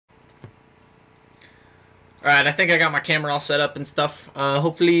Alright, I think I got my camera all set up and stuff.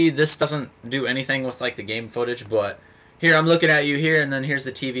 Hopefully this doesn't do anything with like the game footage, but here I'm looking at you here, and then here's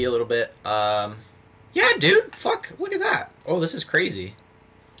the TV a little bit. Yeah, dude, fuck, look at that. Oh, this is crazy.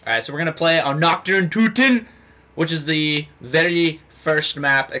 Alright, so we're gonna play on Nacht, Untoten, which is the very first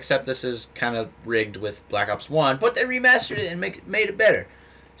map, except this is kind of rigged with Black Ops 1, but they remastered it and made it better.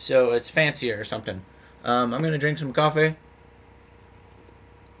 So it's fancier or something. I'm gonna drink some coffee.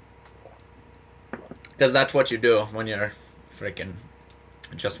 Because that's what you do when you're freaking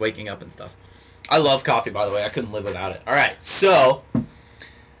just waking up and stuff. I love coffee, by the way. I couldn't live without it. Alright, so.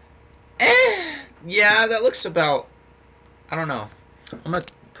 Yeah, that looks about. I don't know. I'm going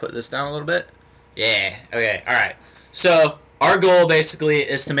to put this down a little bit. Yeah, okay, alright. So, our goal basically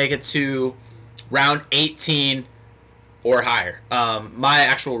is to make it to round 18 or higher. My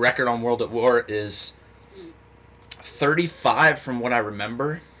actual record on World at War is 35 from what I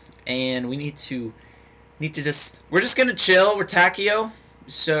remember. And we need to we're just gonna chill. We're Takio,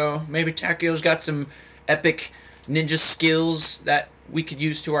 so maybe Takio's got some epic ninja skills that we could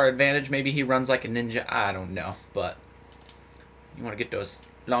use to our advantage. Maybe he runs like a ninja. I don't know, but you want to get those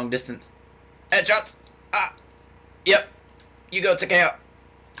long distance headshots. Yep, you go Takeo.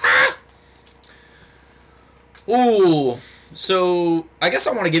 Ooh, so I guess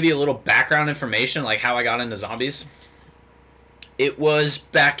I want to give you a little background information, like how I got into zombies. It was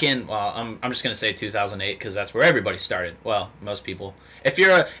back in, well, I'm just gonna say 2008 because that's where everybody started. Well, most people. If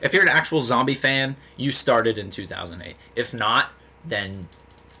you're an actual zombie fan, you started in 2008. If not, then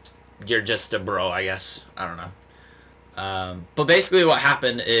you're just a bro, I guess. I don't know. But basically, what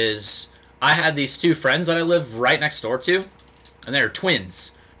happened is I had these two friends that I lived right next door to, and they're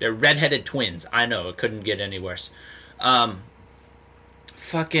twins. They're redheaded twins. I know, it couldn't get any worse. So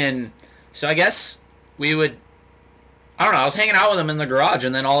I guess we would. I don't know, I was hanging out with them in the garage,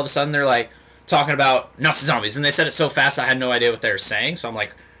 and then all of a sudden they're like talking about Nazi zombies, and they said it so fast I had no idea what they were saying, so I'm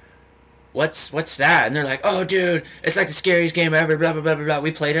like, what's that? And they're like, oh dude, it's like the scariest game ever, blah blah blah blah blah.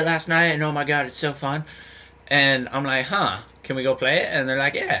 We played it last night, and oh my god, it's so fun. And I'm like, huh, can we go play it? And they're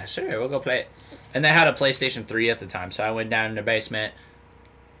like, yeah, sure, we'll go play it. And they had a PlayStation 3 at the time, so I went down in the basement.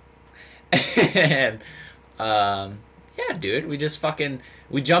 And yeah, dude, we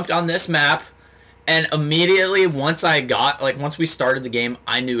jumped on this map. And immediately, once we started the game,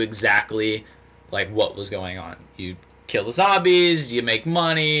 I knew exactly, like, what was going on. You kill the zombies, you make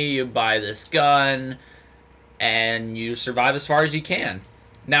money, you buy this gun, and you survive as far as you can.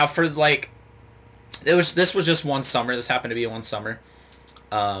 Now, for, like, this was just one summer. This happened to be one summer.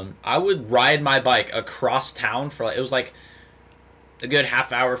 I would ride my bike across town for, like, it was, like, a good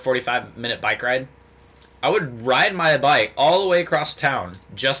half-hour, 45-minute bike ride. I would ride my bike all the way across town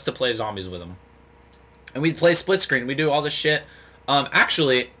just to play zombies with them. And we'd play split screen. We'd do all this shit.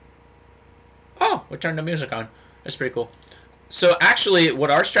 Actually, we turned the music on. That's pretty cool. So actually,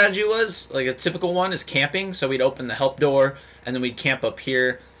 what our strategy was, like a typical one, is camping. So we'd open the help door, and then we'd camp up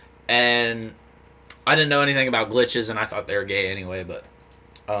here. And I didn't know anything about glitches, and I thought they were gay anyway. But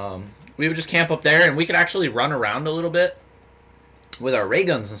we would just camp up there, and we could actually run around a little bit with our ray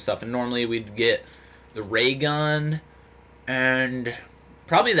guns and stuff. And normally we'd get the ray gun and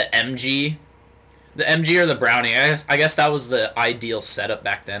probably the MG. The MG or the Brownie. I guess that was the ideal setup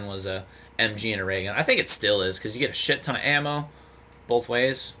back then, was a MG and a ray gun. I think it still is, because you get a shit ton of ammo both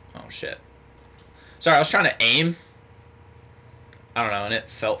ways. Oh, shit. Sorry, I was trying to aim. I don't know, and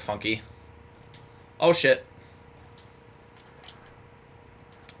it felt funky. Oh, shit.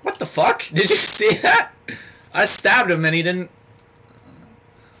 What the fuck? Did you see that? I stabbed him, and he didn't.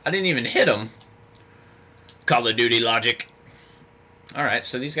 I didn't even hit him. Call of Duty logic. Alright,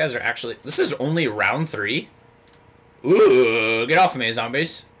 so these guys are actually... This is only round 3? Ooh, get off of me,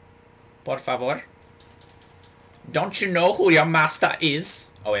 zombies. Por favor. Don't you know who your master is?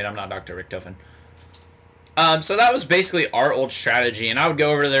 Oh, wait, I'm not Dr. Richtofen. So that was basically our old strategy, and I would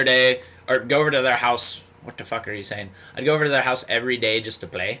go over to their house... What the fuck are you saying? I'd go over to their house every day just to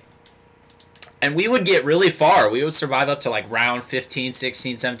play. And we would get really far. We would survive up to, like, round 15,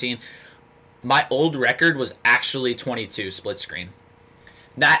 16, 17. My old record was actually 22 split screen.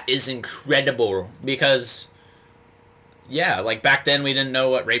 That is incredible, because, yeah, like back then we didn't know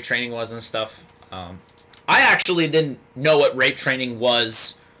what rape training was and stuff. I actually didn't know what rape training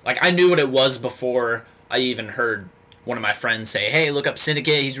was. Like, I knew what it was before I even heard one of my friends say, hey, look up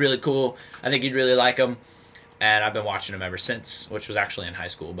Syndicate, he's really cool, I think you'd really like him. And I've been watching him ever since, which was actually in high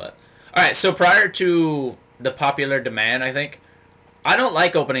school. But alright, so prior to the popular demand, I think, I don't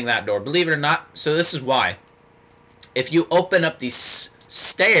like opening that door, believe it or not. So this is why. If you open up these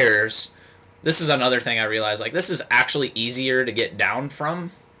stairs, this is another thing I realized, like, this is actually easier to get down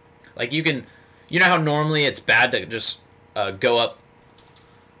from. Like, you can You know how normally it's bad to just go up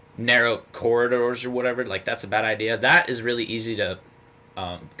narrow corridors or whatever? Like, that's a bad idea. That is really easy to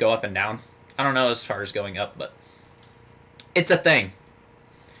go up and down. I don't know as far as going up, but it's a thing.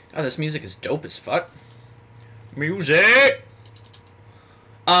 Oh, this music is dope as fuck. Music!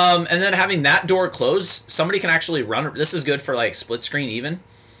 And then having that door closed, somebody can actually run. This is good for, like, split screen even.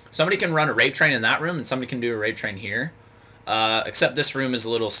 Somebody can run a rape train in that room, and somebody can do a rape train here. Except this room is a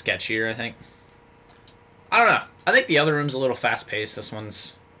little sketchier, I think. I don't know. I think the other room's a little fast-paced. This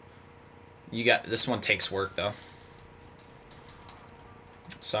one's... This one takes work, though.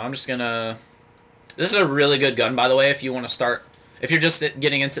 So I'm just gonna... This is a really good gun, by the way, if you want to start... If you're just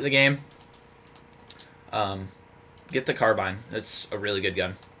getting into the game. Get the carbine. It's a really good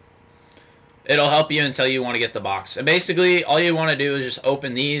gun. It'll help you until you want to get the box. And basically, all you want to do is just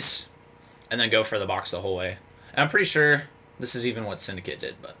open these and then go for the box the whole way. And I'm pretty sure this is even what Syndicate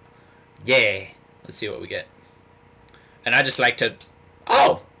did, but yeah. Let's see what we get. And I just like to...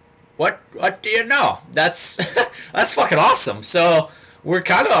 Oh! What do you know? That's that's fucking awesome. So we're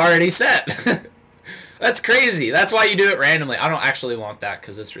kind of already set. That's crazy. That's why you do it randomly. I don't actually want that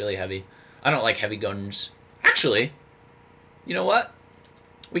because it's really heavy. I don't like heavy guns. Actually, you know what?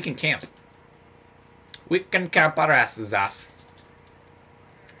 We can camp. We can camp our asses off.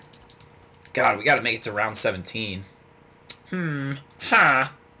 God, we gotta make it to round 17.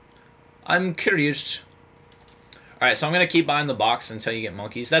 I'm curious. Alright, so I'm gonna keep buying the box until you get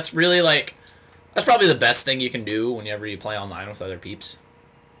monkeys. That's really, like... That's probably the best thing you can do whenever you play online with other peeps.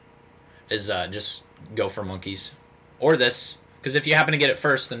 Is just go for monkeys. Or this. Because if you happen to get it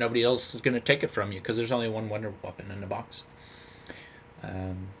first, then nobody else is going to take it from you. Because there's only one wonder weapon in the box.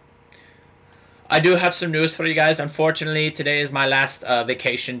 I do have some news for you guys. Unfortunately, today is my last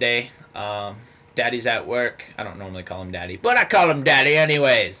vacation day. Daddy's at work. I don't normally call him Daddy. But I call him Daddy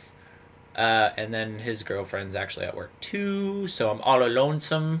anyways. And then his girlfriend's actually at work too. So I'm all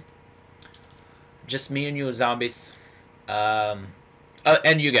lonesome. Just me and you zombies. And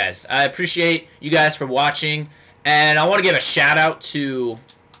you guys. I appreciate you guys for watching. And I want to give a shout out to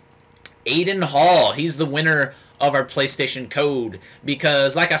Aiden Hall. He's the winner of our PlayStation code.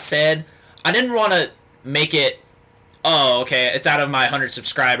 Because, like I said, I didn't want to make it, oh, okay, it's out of my 100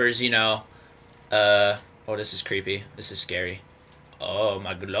 subscribers, you know. Oh, this is creepy. This is scary. Oh,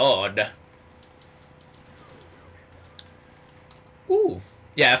 my lord. Ooh.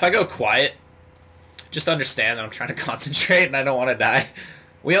 Yeah, if I go quiet, just understand that I'm trying to concentrate and I don't want to die.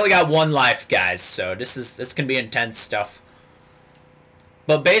 We only got one life, guys, so this can be intense stuff.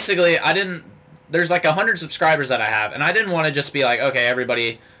 But basically, there's like 100 subscribers that I have, and I didn't want to just be like, okay,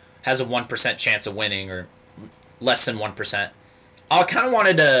 everybody has a 1% chance of winning, or less than 1%. I kind of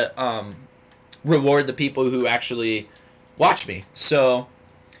wanted to reward the people who actually watch me. So,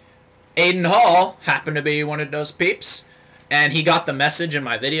 Aiden Hall happened to be one of those peeps, and he got the message in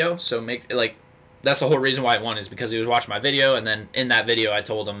my video, so that's the whole reason why I won, is because he was watching my video, and then in that video I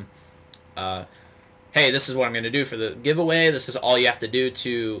told him, hey, this is what I'm going to do for the giveaway. This is all you have to do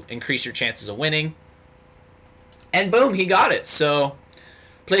to increase your chances of winning. And boom, he got it. So,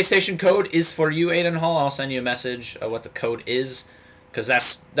 PlayStation code is for you, Aiden Hall. I'll send you a message of what the code is, because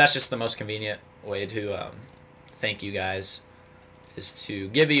that's just the most convenient way to thank you guys, is to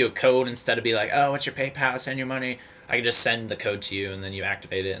give you a code instead of be like, oh, what's your PayPal? Send your money. I can just send the code to you, and then you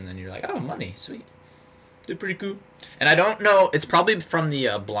activate it, and then you're like, oh, money, sweet. They're pretty cool. And I don't know, it's probably from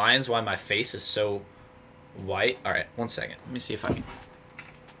the blinds why my face is so white. All right, 1 second. Let me see if I can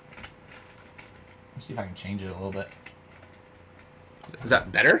change it a little bit. Is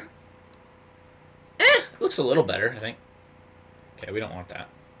that better? Looks a little better, I think. Okay, we don't want that.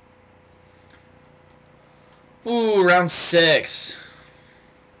 Ooh, round 6.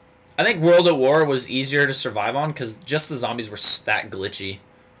 I think World at War was easier to survive on because just the zombies were that glitchy.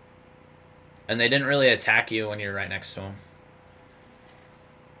 And they didn't really attack you when you're right next to them.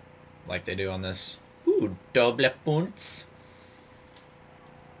 Like they do on this. Ooh, double points.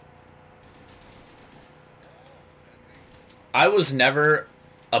 I was never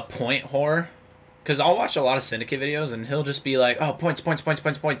a point whore. Because I'll watch a lot of Syndicate videos and he'll just be like, oh, points, points, points,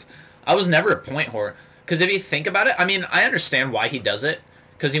 points, points. I was never a point whore. Because if you think about it, I mean, I understand why he does it.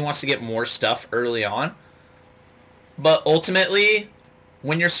 Because he wants to get more stuff early on. But ultimately,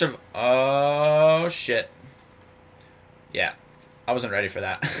 when you're oh, shit. Yeah, I wasn't ready for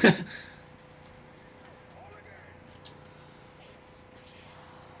that.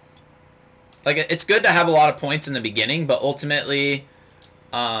 Like, it's good to have a lot of points in the beginning, but ultimately,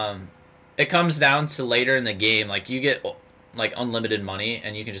 it comes down to later in the game. Like, you get, like, unlimited money,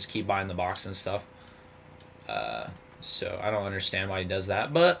 and you can just keep buying the box and stuff. So I don't understand why he does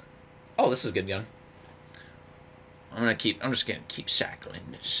that, but Oh, this is a good gun. I'm just gonna keep shackling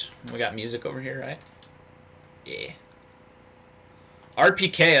this. We got music over here, right? Yeah.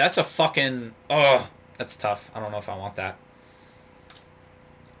 RPK, that's a fucking... Oh, that's tough. I don't know if I want that.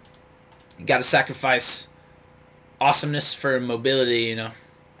 You gotta sacrifice awesomeness for mobility, you know.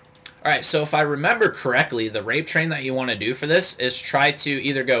 Alright, so if I remember correctly, the rape train that you want to do for this is try to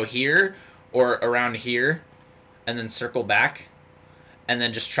either go here or around here and then circle back. And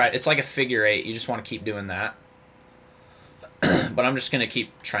then just try... It's like a figure 8. You just want to keep doing that. But I'm just going to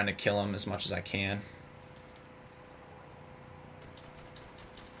keep trying to kill him as much as I can.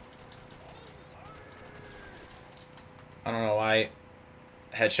 I don't know why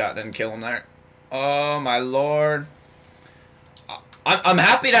headshot didn't kill him there. Oh, my lord. I'm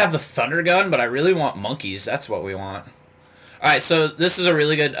happy to have the thunder gun, but I really want monkeys. That's what we want. Alright, so this is a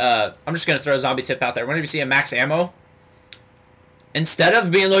really good... I'm just going to throw a zombie tip out there. Whenever you see a max ammo, instead of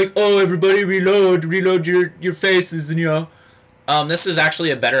being like, oh, everybody reload your faces, and you know... this is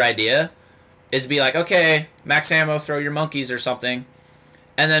actually a better idea, is be like, okay, max ammo, throw your monkeys or something.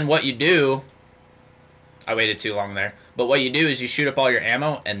 And then what you do... I waited too long there. But what you do is you shoot up all your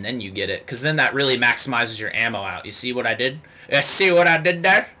ammo, and then you get it. Because then that really maximizes your ammo out. You see what I did? You see what I did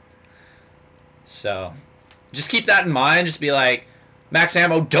there? So, just keep that in mind. Just be like, max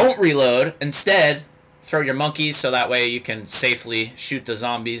ammo, don't reload. Instead, throw your monkeys so that way you can safely shoot the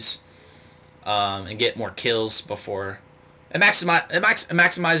zombies and get more kills before... It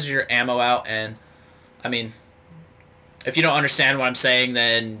maximizes your ammo out, and, I mean, if you don't understand what I'm saying,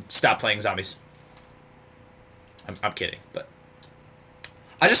 then stop playing zombies. I'm kidding, but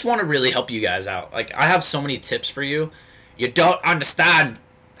I just want to really help you guys out. Like, I have so many tips for you. You don't understand.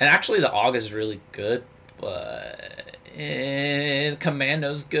 And actually, the AUG is really good, but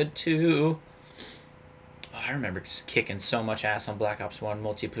Commando's good too. Oh, I remember just kicking so much ass on Black Ops 1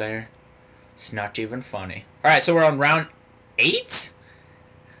 multiplayer. It's not even funny. All right, so we're on round 8.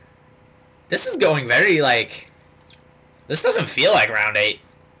 This is going very, like... This doesn't feel like round 8.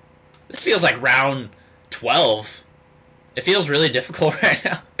 This feels like round 12. It feels really difficult right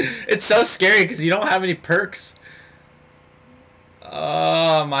now. It's so scary because you don't have any perks.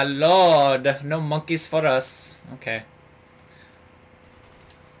 Oh, my lord. No monkeys for us. Okay.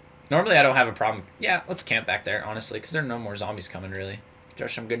 Normally, I don't have a problem. Yeah, let's camp back there, honestly, because there are no more zombies coming, really. Throw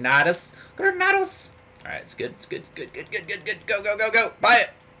some granadas. Granadas. Alright, it's good. It's good. It's good. Good. Good. Good. Good. Go. Go. Go. Go. Buy it.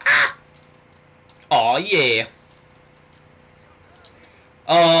 Ah. Oh yeah.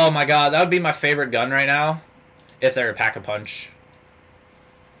 Oh my god, that would be my favorite gun right now. If they're a pack-a-punch.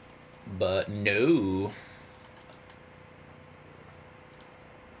 But no.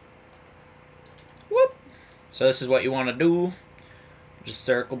 Whoop. So this is what you want to do. Just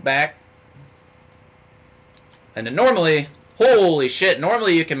circle back. And then normally, holy shit,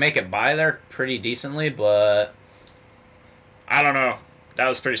 normally you can make it by there pretty decently, but I don't know. That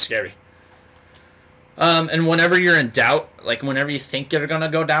was pretty scary. And whenever you're in doubt, like whenever you think you're going to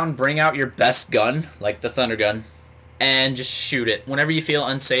go down, bring out your best gun, like the thunder gun, and just shoot it. Whenever you feel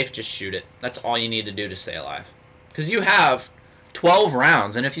unsafe, just shoot it. That's all you need to do to stay alive. Because you have 12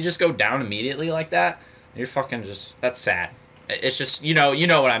 rounds, and if you just go down immediately like that, you're fucking just, that's sad. It's just, you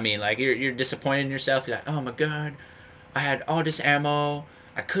know what I mean. Like, you're disappointed in yourself. You're like, oh my god, I had all this ammo,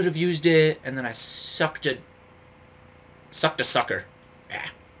 I could have used it, and then I sucked a sucker. Yeah.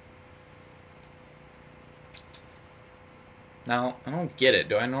 Now, I don't get it.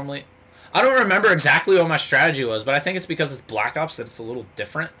 Do I normally... I don't remember exactly what my strategy was, but I think it's because it's Black Ops that it's a little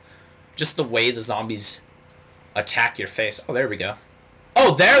different. Just the way the zombies attack your face. Oh, there we go.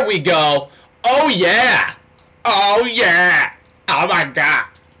 Oh, there we go. Oh, yeah. Oh, yeah. Oh, my God.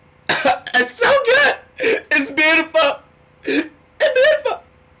 It's so good. It's beautiful. It's beautiful.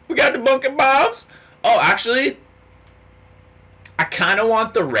 We got the bunker bombs. Oh, actually, I kind of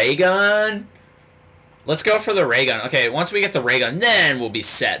want the ray gun. Let's go for the ray gun. Okay, once we get the ray gun, then we'll be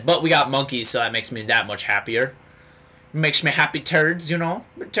set. But we got monkeys, so that makes me that much happier. Makes me happy turds, you know?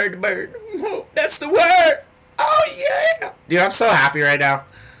 Turd bird. That's the word. Oh, yeah. Dude, I'm so happy right now.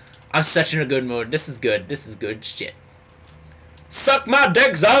 I'm such in a good mood. This is good. This is good shit. Suck my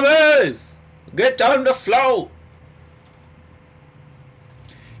dick, zombies! Get on the flow!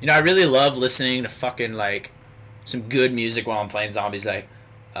 You know, I really love listening to fucking, like, some good music while I'm playing zombies. Like,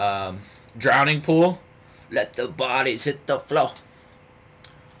 Drowning Pool. Let the bodies hit the floor.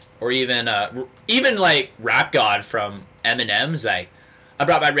 Or even like Rap God from Eminem's like, I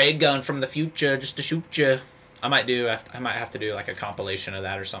brought my ray gun from the future just to shoot you. I might have to do like a compilation of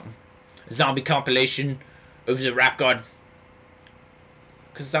that or something. A zombie compilation of the Rap God.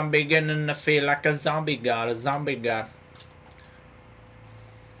 Cause I'm beginning to feel like a zombie god,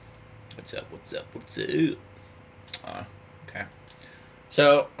 What's up? What's up? What's up? Okay.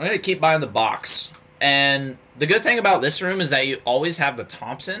 So I'm gonna keep buying the box. And the good thing about this room is that you always have the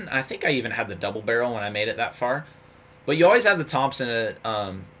Thompson. I think I even had the double barrel when I made it that far. But you always have the Thompson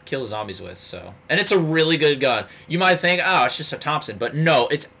to kill zombies with. So, and it's a really good gun. You might think, oh, it's just a Thompson. But no,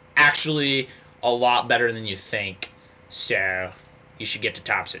 it's actually a lot better than you think. So you should get the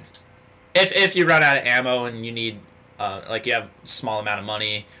Thompson. If you run out of ammo and you need, like you have a small amount of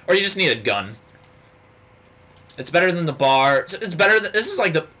money. Or you just need a gun. It's better than the bar. It's better. This is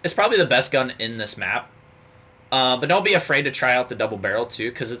like it's probably the best gun in this map. But don't be afraid to try out the double barrel too,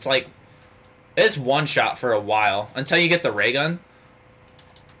 because it's like it's one shot for a while until you get the ray gun.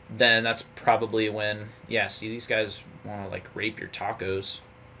 Then that's probably when. Yeah. See, these guys want to like rape your tacos.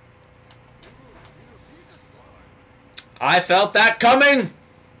 I felt that coming.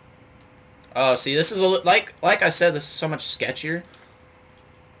 Oh, see, this is like I said, this is so much sketchier.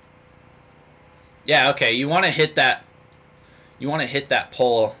 Yeah, okay, you want to hit that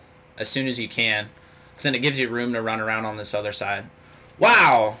pole as soon as you can, because then it gives you room to run around on this other side.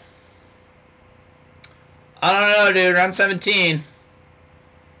 Wow! I don't know, dude, round 17.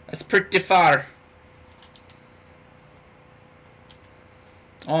 That's pretty far.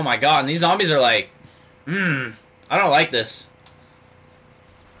 Oh my god, and these zombies are like, I don't like this.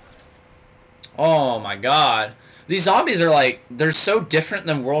 Oh my god. These zombies are like, they're so different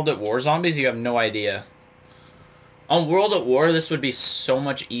than World at War zombies, you have no idea. On World at War, this would be so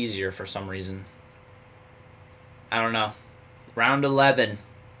much easier for some reason. I don't know. Round 11.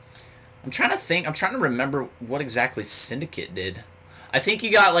 I'm trying to remember what exactly Syndicate did. I think he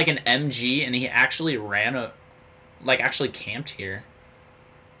got like an MG and he actually actually camped here.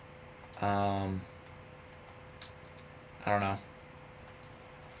 I don't know.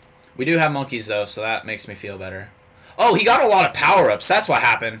 We do have monkeys though, so that makes me feel better. Oh, he got a lot of power-ups. That's what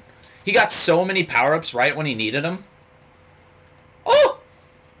happened. He got so many power-ups right when he needed them. Oh!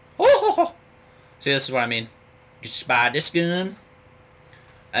 Oh! See, this is what I mean. Just buy this gun.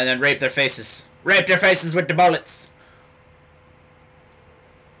 And then rape their faces. Rape their faces with the bullets.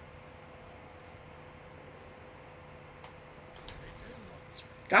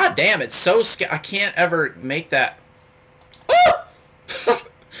 God damn, it's so I can't ever make that. Oh!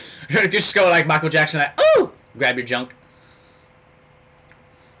 You're gonna just go like Michael Jackson. Like, oh! Grab your junk.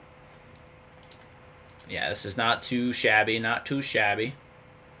 Yeah, this is not too shabby. Not too shabby.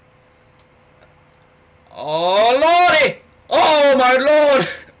 Oh, lordy! Oh, my lord!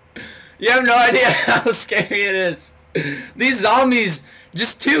 You have no idea how scary it is. These zombies,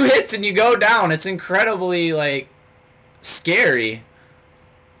 just 2 hits and you go down. It's incredibly, like, scary.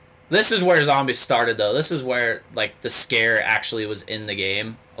 This is where zombies started, though. This is where, like, the scare actually was in the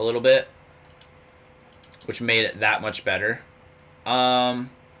game a little bit, which made it that much better. I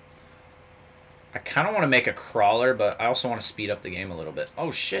kind of want to make a crawler, but I also want to speed up the game a little bit.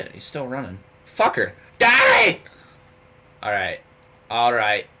 Oh, shit. He's still running. Fucker. Die! Alright.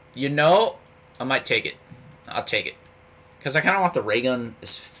 Alright. You know, I might take it. I'll take it. Because I kind of want the ray gun as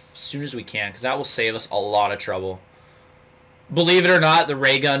soon as we can, because that will save us a lot of trouble. Believe it or not, the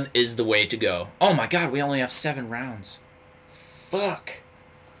ray gun is the way to go. Oh my god, we only have 7 rounds. Fuck.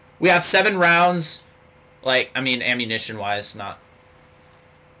 We have 7 rounds, like, I mean, ammunition-wise, not...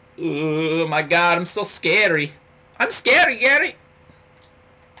 Oh my god, I'm so scary. I'm scary, Gary.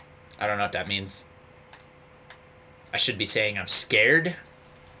 I don't know what that means. I should be saying I'm scared.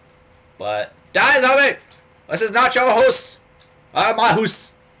 But, die, zombie! This is not your house. My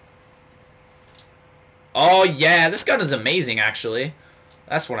house. Oh, yeah, this gun is amazing, actually.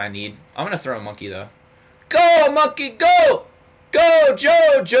 That's what I need. I'm going to throw a monkey, though. Go, monkey, go! Go,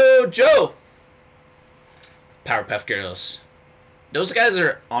 Joe, Joe, Joe! Powerpuff Girls. Those guys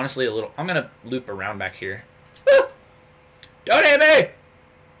are honestly a little... I'm going to loop around back here. Don't hit me!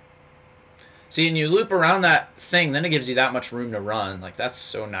 See, and you loop around that thing, then it gives you that much room to run. Like, that's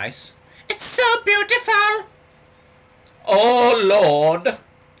so nice. It's so beautiful! Oh, Lord.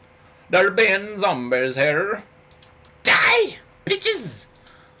 There been zombies here. Die, bitches!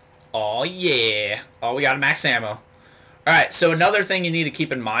 Oh, yeah. Oh, we got a max ammo. Alright, so another thing you need to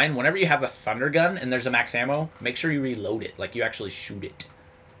keep in mind, whenever you have a thunder gun and there's a max ammo, make sure you reload it. Like, you actually shoot it.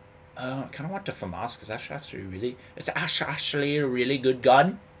 I kind of want the FAMAS, because that's actually a really good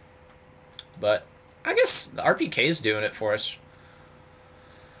gun. But I guess the RPK is doing it for us.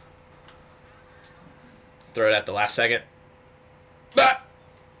 Throw it at the last second. But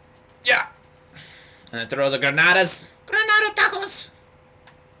yeah. And then throw the granadas. Granada tacos.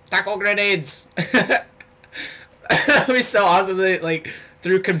 Taco grenades. That'd be so awesome. They like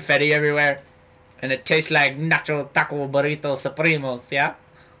threw confetti everywhere. And it tastes like natural taco burrito supremos, yeah?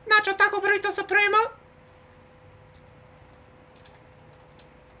 Nacho Taco Burrito Supremo.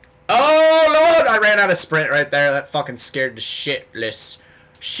 Oh, Lord! I ran out of sprint right there. That fucking scared the shitless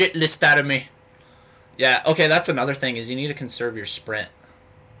out of me. Yeah, okay, that's another thing, is you need to conserve your sprint.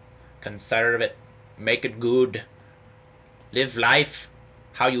 Conserve it. Make it good. Live life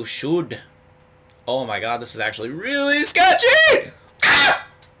how you should. Oh my god, this is actually really sketchy! Ah!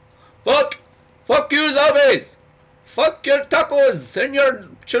 Fuck! Fuck you, zombies! Fuck your tacos and your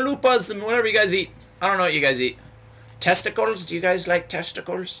chalupas and whatever you guys eat. I don't know what you guys eat. Testicles? Do you guys like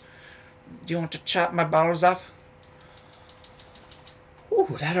testicles? Do you want to chop my balls off?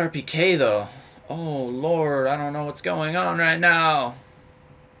 Ooh, that RPK though. Oh Lord, I don't know what's going on right now.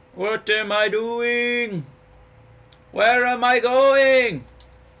 What am I doing? Where am I going?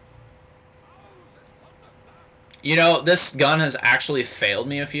 You know, this gun has actually failed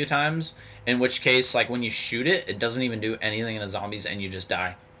me a few times, in which case, like, when you shoot it, it doesn't even do anything in the zombies and you just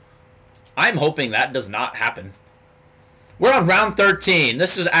die. I'm hoping that does not happen. We're on round 13.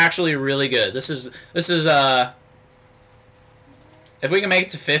 This is actually really good. This is if we can make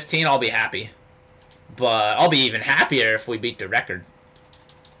it to 15, I'll be happy. But I'll be even happier if we beat the record.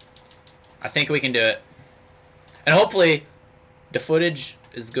 I think we can do it. And hopefully the footage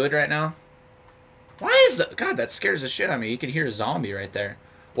is good right now. Why is that? God, that scares the shit out of me. You can hear a zombie right there.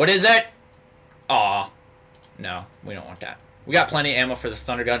 What is it? Aw. No, we don't want that. We got plenty of ammo for the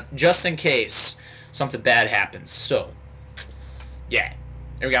thunder gun, just in case something bad happens. So, yeah.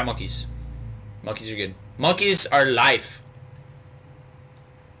 Here we got monkeys. Monkeys are good. Monkeys are life.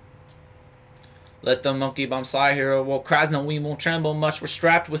 Let the monkey bomb fly, hero will cries, no we won't tremble much. We're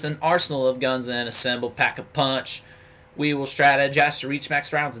strapped with an arsenal of guns and assemble pack a punch. We will strategize to reach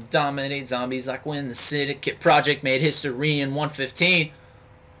max rounds and dominate zombies like when the Syndicate project made history in 115.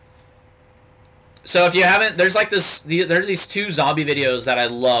 So if you haven't, there's like there are these two zombie videos that I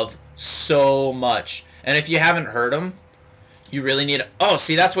love so much. And if you haven't heard them, you really need to, oh,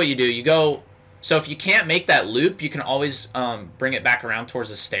 see, that's what you do. You go, so if you can't make that loop, you can always bring it back around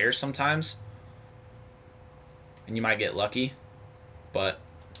towards the stairs sometimes. And you might get lucky, but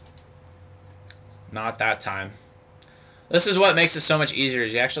not that time. This is what makes it so much easier,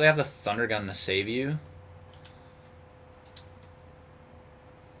 is you actually have the thunder gun to save you.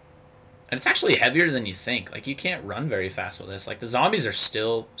 And it's actually heavier than you think. Like, you can't run very fast with this. Like, the zombies are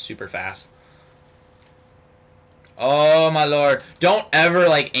still super fast. Oh, my lord. Don't ever,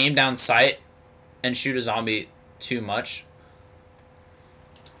 like, aim down sight and shoot a zombie too much.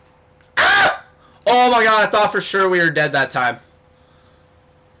 Ah! Oh, my god, I thought for sure we were dead that time.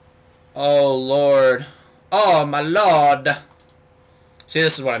 Oh, lord. Oh, my lord. See,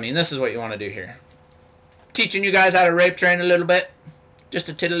 this is what I mean. This is what you want to do here. Teaching you guys how to rape train a little bit. Just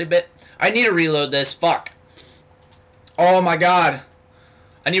a tiddly bit. I need to reload this. Fuck. Oh, my god.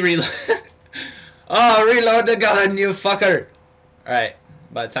 I need to reload. Oh, reload the gun, you fucker. Alright.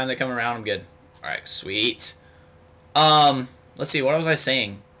 By the time they come around, I'm good. Alright, sweet. Let's see. What was I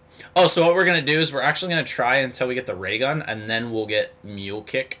saying? Oh, so what we're going to do is we're actually going to try until we get the ray gun, and then we'll get mule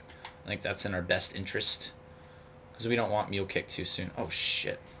kick. I think that's in our best interest. Because we don't want mule kick too soon. Oh,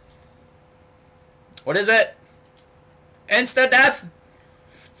 shit. What is it? Insta death?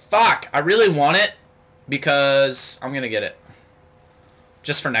 Fuck. I really want it because I'm going to get it.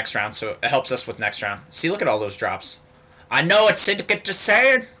 Just for next round, so it helps us with next round. See, look at all those drops. I know what Syndicate just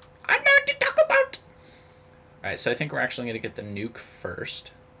said. I know what to talk about. Alright, so I think we're actually going to get the nuke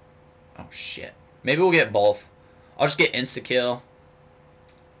first. Oh, shit. Maybe we'll get both. I'll just get insta-kill.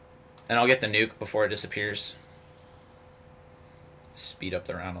 And I'll get the nuke before it disappears. Speed up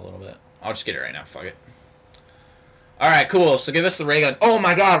the round a little bit. I'll just get it right now. Fuck it. Alright, cool. So give us the ray gun. Oh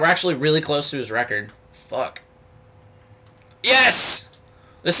my god, we're actually really close to his record. Fuck. Yes!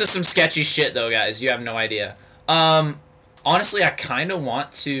 This is some sketchy shit, though, guys. You have no idea. Honestly, I kind of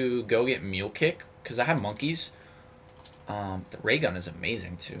want to go get mule kick, because I have monkeys. The ray gun is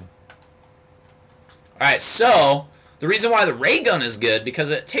amazing, too. Alright, so the reason why the ray gun is good, because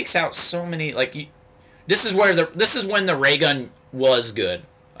it takes out so many, like, this is when the ray gun was good.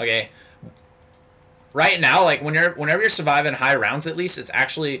 Okay? Right now, like, whenever you're surviving high rounds, at least, it's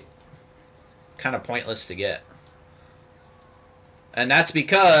actually kind of pointless to get. And that's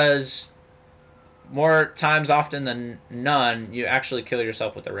because more times often than none, you actually kill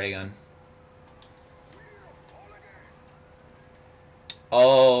yourself with the ray gun.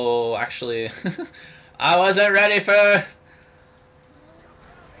 Oh, actually, I wasn't ready for...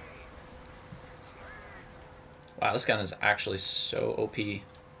 Wow, this gun is actually so OP.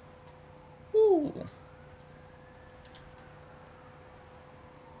 Woo!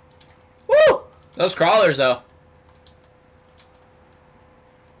 Woo! Those crawlers, though.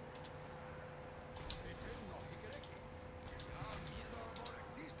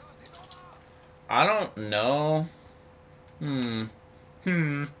 I don't know.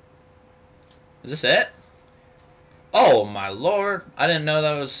 Is this it? Oh, my lord. I didn't know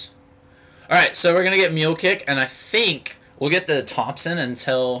that was... Alright, so we're going to get Mule Kick, and I think we'll get the Thompson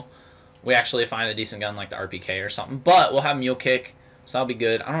until we actually find a decent gun like the RPK or something. But we'll have Mule Kick, so that'll be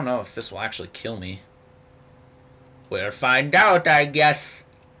good. I don't know if this will actually kill me. We'll find out, I guess.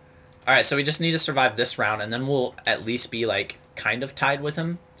 Alright, so we just need to survive this round, and then we'll at least be, like, kind of tied with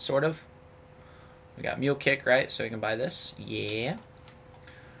him, sort of. We got Mule Kick, right? So we can buy this. Yeah.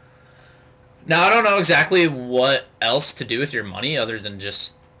 Now, I don't know exactly what else to do with your money other than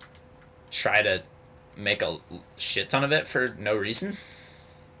just try to make a shit ton of it for no reason.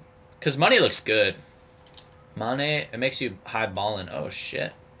 Because money looks good. Money, it makes you high balling. Oh,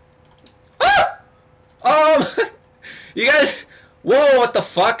 shit. Ah! You guys... Whoa, what the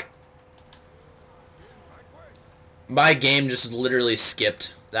fuck? My game just literally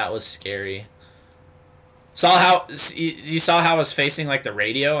skipped. That was scary. Saw how you saw how I was facing like the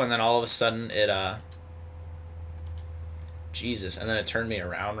radio, and then all of a sudden it Jesus, and then it turned me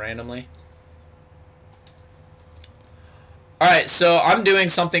around randomly. All right, so I'm doing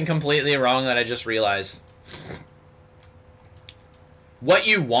something completely wrong that I just realized. What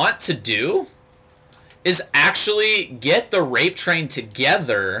you want to do is actually get the rape train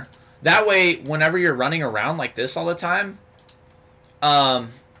together. That way, whenever you're running around like this all the time,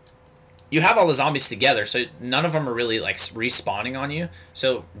 you have all the zombies together, so none of them are really like respawning on you.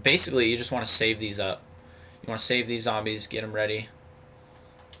 So basically, you just want to save these up. You want to save these zombies, get them ready.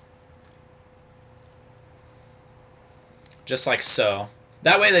 Just like so.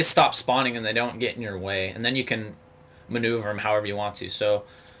 That way they stop spawning and they don't get in your way. And then you can maneuver them however you want to. So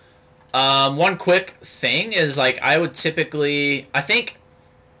one quick thing is, like, I would typically... I think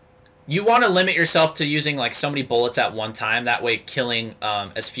you want to limit yourself to using like so many bullets at one time. That way killing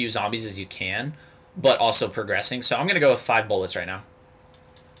as few zombies as you can, but also progressing. So I'm going to go with 5 bullets right now.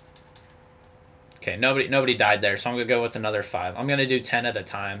 Okay, nobody died there, so I'm going to go with another 5. I'm going to do 10 at a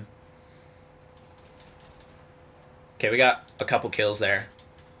time. Okay, we got a couple kills there.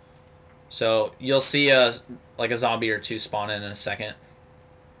 So you'll see like a zombie or 2 spawn in a second.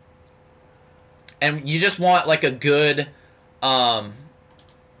 And you just want like a good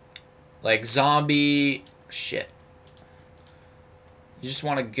like zombie shit. You just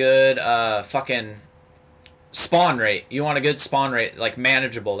want a good fucking spawn rate. You want a good spawn rate, like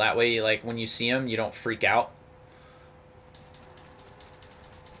manageable. That way, like when you see them, you don't freak out.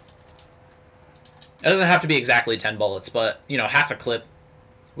 It doesn't have to be exactly 10 bullets, but you know, half a clip.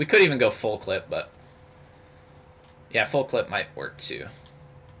 We could even go full clip, but yeah, full clip might work too.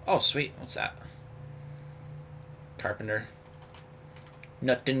 Oh, sweet. What's that? Carpenter.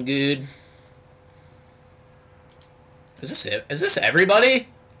 Nothing good. Is this it? Is this everybody?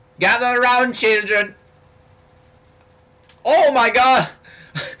 Gather around, children. Oh my god!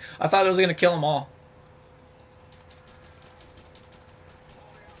 I thought it was gonna kill them all.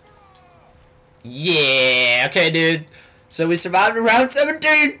 Yeah, okay, dude. So we survived round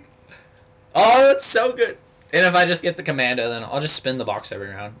 17. Oh, it's so good. And if I just get the commando, then I'll just spin the box every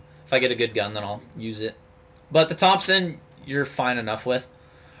round. If I get a good gun, then I'll use it. But the Thompson, you're fine enough with.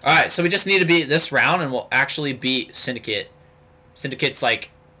 Alright, so we just need to beat this round, and we'll actually beat Syndicate. Syndicate's, like,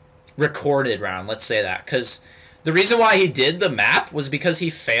 recorded round, let's say that. Because the reason why he did the map was because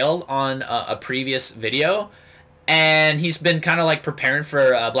he failed on a previous video. And he's been kind of, like, preparing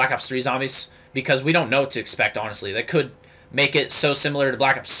for Black Ops 3 zombies, because we don't know what to expect, honestly. They could make it so similar to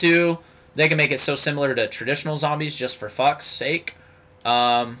Black Ops 2. They can make it so similar to traditional zombies, just for fuck's sake.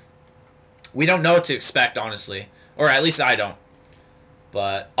 We don't know what to expect, honestly. Or at least I don't.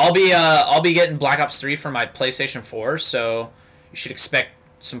 But I'll be getting Black Ops 3 for my PlayStation 4, so you should expect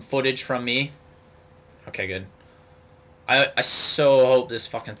some footage from me. Okay, good. I so hope this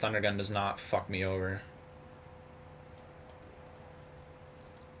fucking thunder gun does not fuck me over.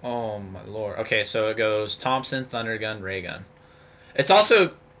 Oh my lord. Okay, so it goes Thompson, thunder gun, ray gun. It's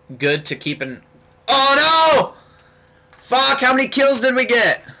also good to keep an... Oh no! Fuck, how many kills did we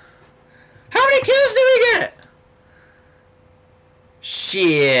get? How many kills did we get?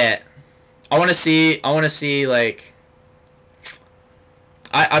 Shit. I want to see like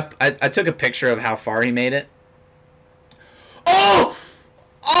I took a picture of how far he made it. Oh!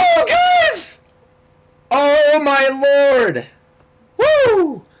 Oh, guys! Oh my lord.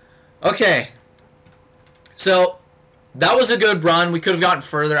 Woo! Okay. So that was a good run. We could have gotten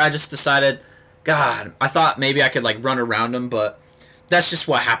further. I just decided, God, I thought maybe I could like run around him, but that's just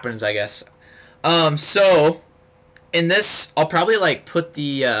what happens, I guess. So in this, I'll probably like put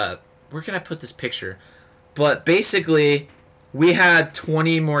the where can I put this picture? But basically, we had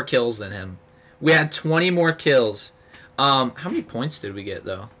 20 more kills than him. We had 20 more kills. How many points did we get,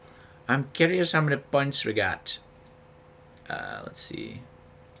 though? I'm curious how many points we got. Let's see.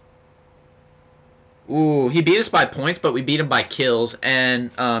 Ooh, he beat us by points, but we beat him by kills.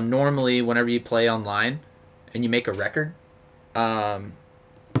 And normally, whenever you play online and you make a record, the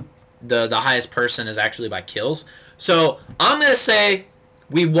highest person is actually by kills. So I'm going to say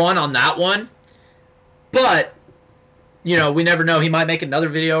we won on that one. But, you know, we never know. He might make another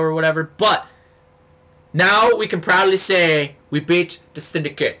video or whatever. But now we can proudly say we beat the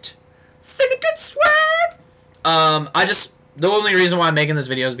Syndicate. Syndicate swag! The only reason why I'm making this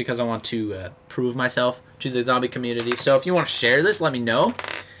video is because I want to prove myself to the zombie community. So if you want to share this, let me know.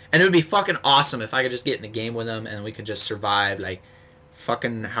 And it would be fucking awesome if I could just get in the game with them and we could just survive, like,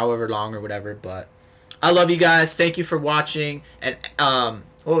 fucking however long or whatever. But I love you guys. Thank you for watching. And,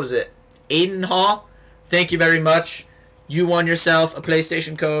 what was it? Aiden Hall, thank you very much. You won yourself a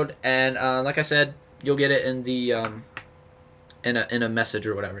PlayStation code. And, like I said, you'll get it in the, in a message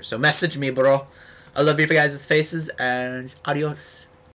or whatever. So message me, bro. I love you guys' faces, and adios.